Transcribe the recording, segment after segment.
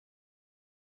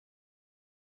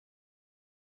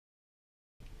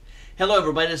Hello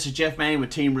everybody, this is Jeff Manning with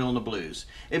Team Reelin the Blues.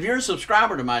 If you're a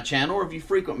subscriber to my channel or if you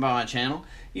frequent my channel,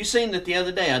 you've seen that the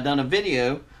other day I done a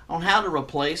video on how to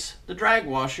replace the drag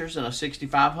washers in a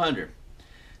 6500.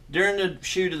 During the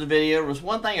shoot of the video, there was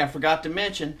one thing I forgot to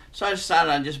mention, so I decided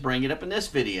I'd just bring it up in this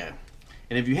video.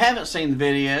 And if you haven't seen the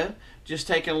video, just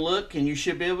take a look and you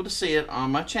should be able to see it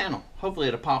on my channel. Hopefully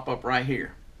it'll pop up right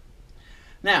here.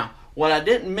 Now, what I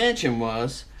didn't mention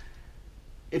was,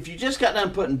 if you just got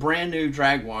done putting brand new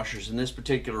drag washers in this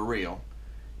particular reel,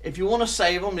 if you want to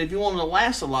save them, if you want them to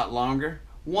last a lot longer,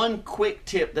 one quick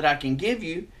tip that I can give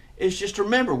you is just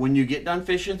remember, when you get done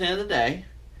fishing at the end of the day,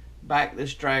 back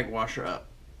this drag washer up.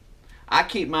 I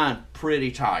keep mine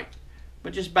pretty tight,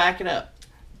 but just back it up.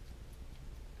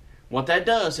 What that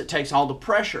does, it takes all the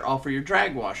pressure off of your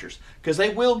drag washers, because they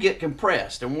will get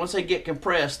compressed, and once they get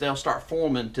compressed, they'll start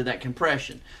forming to that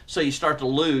compression. So you start to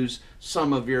lose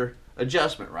some of your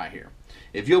adjustment right here.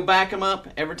 If you'll back them up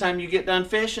every time you get done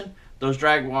fishing, those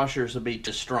drag washers will be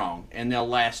just strong and they'll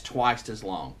last twice as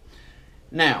long.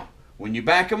 Now, when you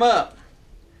back them up,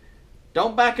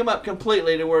 don't back them up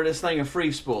completely to where this thing will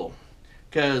free spool,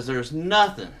 because there's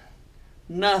nothing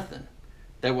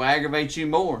that will aggravate you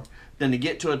more than to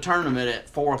get to a tournament at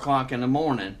 4 o'clock in the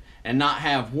morning and not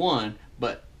have one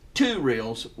but two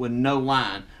reels with no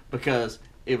line because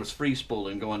it was free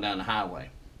spooling going down the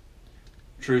highway.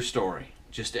 True story,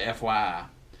 just a FYI.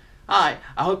 Alright,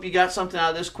 I hope you got something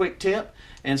out of this quick tip,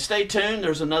 and stay tuned.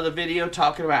 There's another video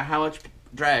talking about how much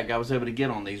drag I was able to get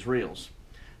on these reels.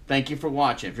 Thank you for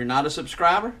watching. If you're not a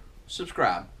subscriber,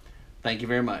 subscribe. Thank you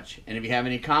very much. And if you have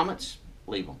any comments,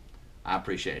 leave them. I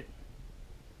appreciate it.